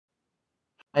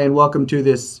And welcome to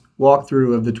this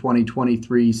walkthrough of the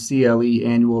 2023 CLE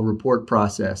annual report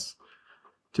process.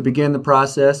 To begin the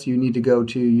process, you need to go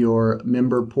to your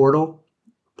member portal,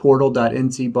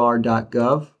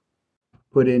 portal.ncbar.gov.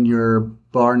 Put in your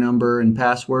bar number and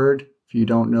password. If you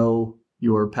don't know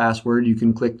your password, you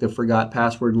can click the Forgot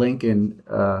Password link and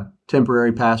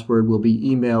temporary password will be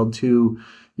emailed to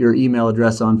your email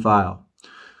address on file.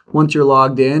 Once you're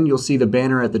logged in, you'll see the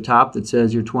banner at the top that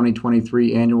says your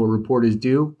 2023 annual report is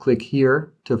due. Click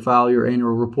here to file your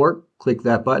annual report. Click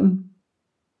that button.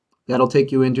 That'll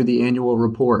take you into the annual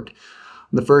report.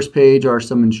 On the first page are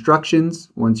some instructions.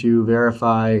 Once you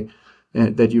verify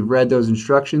that you've read those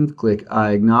instructions, click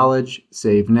I acknowledge,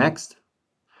 save next.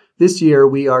 This year,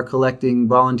 we are collecting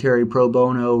voluntary pro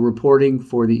bono reporting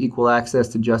for the Equal Access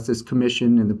to Justice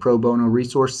Commission and the Pro Bono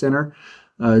Resource Center.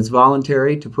 It's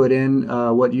voluntary to put in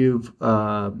what you've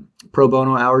pro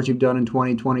bono hours you've done in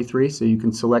 2023, so you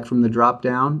can select from the drop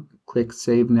down, click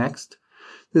Save Next.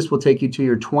 This will take you to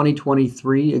your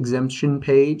 2023 exemption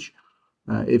page.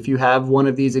 If you have one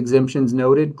of these exemptions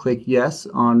noted, click Yes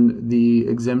on the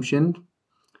exemption.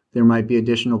 There might be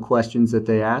additional questions that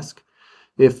they ask.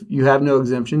 If you have no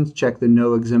exemptions, check the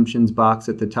No Exemptions box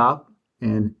at the top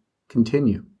and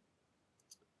continue.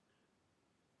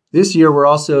 This year, we're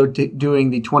also doing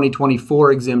the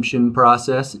 2024 exemption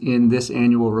process in this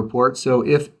annual report. So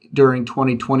if during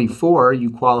 2024 you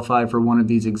qualify for one of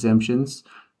these exemptions,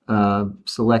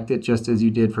 select it just as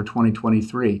you did for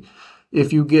 2023.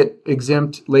 If you get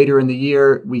exempt later in the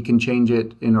year, we can change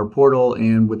it in our portal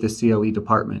and with the CLE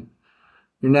department.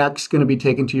 You're next going to be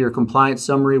taken to your compliance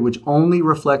summary, which only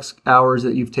reflects hours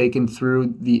that you've taken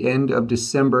through the end of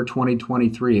December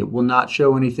 2023. It will not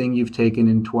show anything you've taken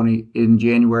in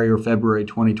January or February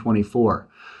 2024.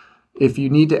 If you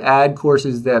need to add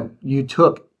courses that you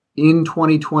took in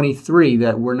 2023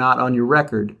 that were not on your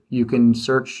record, you can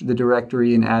search the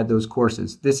directory and add those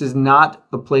courses. This is not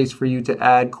a place for you to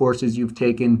add courses you've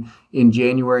taken in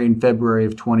January and February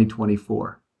of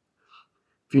 2024.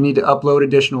 If you need to upload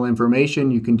additional information,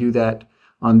 you can do that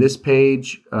on this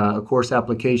page, a course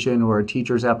application or a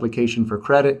teacher's application for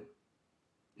credit.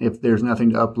 If there's nothing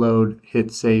to upload, hit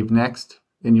Save Next,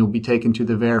 and you'll be taken to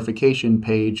the verification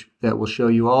page that will show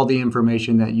you all the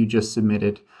information that you just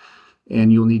submitted.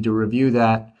 And you'll need to review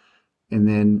that and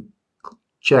then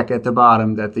check at the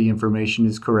bottom that the information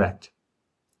is correct.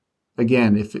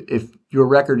 Again, if your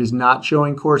record is not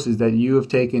showing courses that you have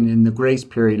taken in the grace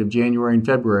period of January and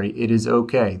February, it is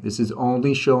okay. This is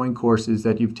only showing courses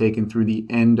that you've taken through the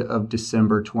end of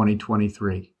December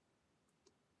 2023.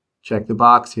 Check the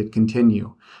box, hit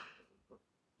continue.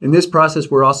 In this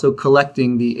process, we're also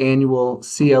collecting the annual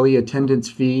CLE attendance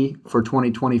fee for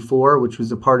 2024, which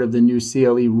was a part of the new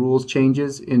CLE rules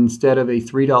changes. Instead of a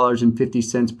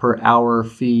 $3.50 per hour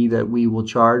fee that we will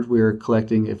charge, we're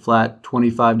collecting a flat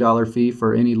 $25 fee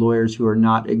for any lawyers who are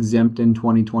not exempt in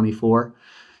 2024.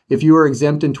 If you are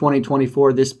exempt in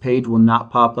 2024, this page will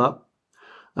not pop up.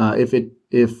 If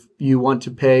you want to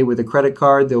pay with a credit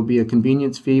card, there'll be a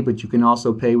convenience fee, but you can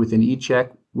also pay with an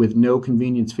e-check with no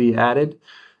convenience fee added.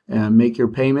 Make your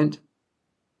payment,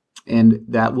 and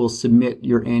that will submit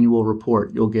your annual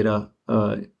report. You'll get a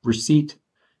receipt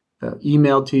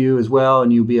emailed to you as well,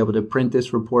 and you'll be able to print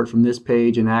this report from this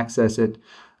page and access it,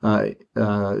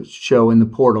 show in the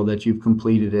portal that you've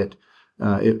completed it.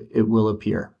 It will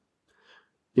appear.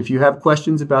 If you have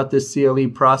questions about this CLE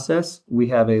process, we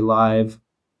have a live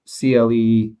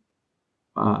CLE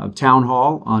town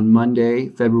hall on Monday,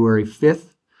 February 5th.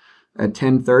 At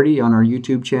 10:30 on our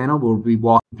YouTube channel. We'll be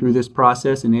walking through this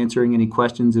process and answering any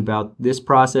questions about this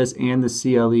process and the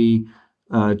CLE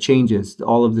changes,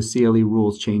 all of the CLE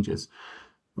rules changes.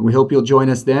 And we hope you'll join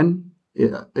us then.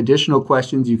 Additional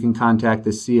questions, you can contact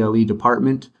the CLE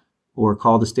department or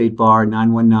call the State Bar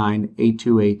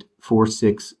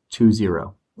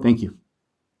 919-828-4620. Thank you.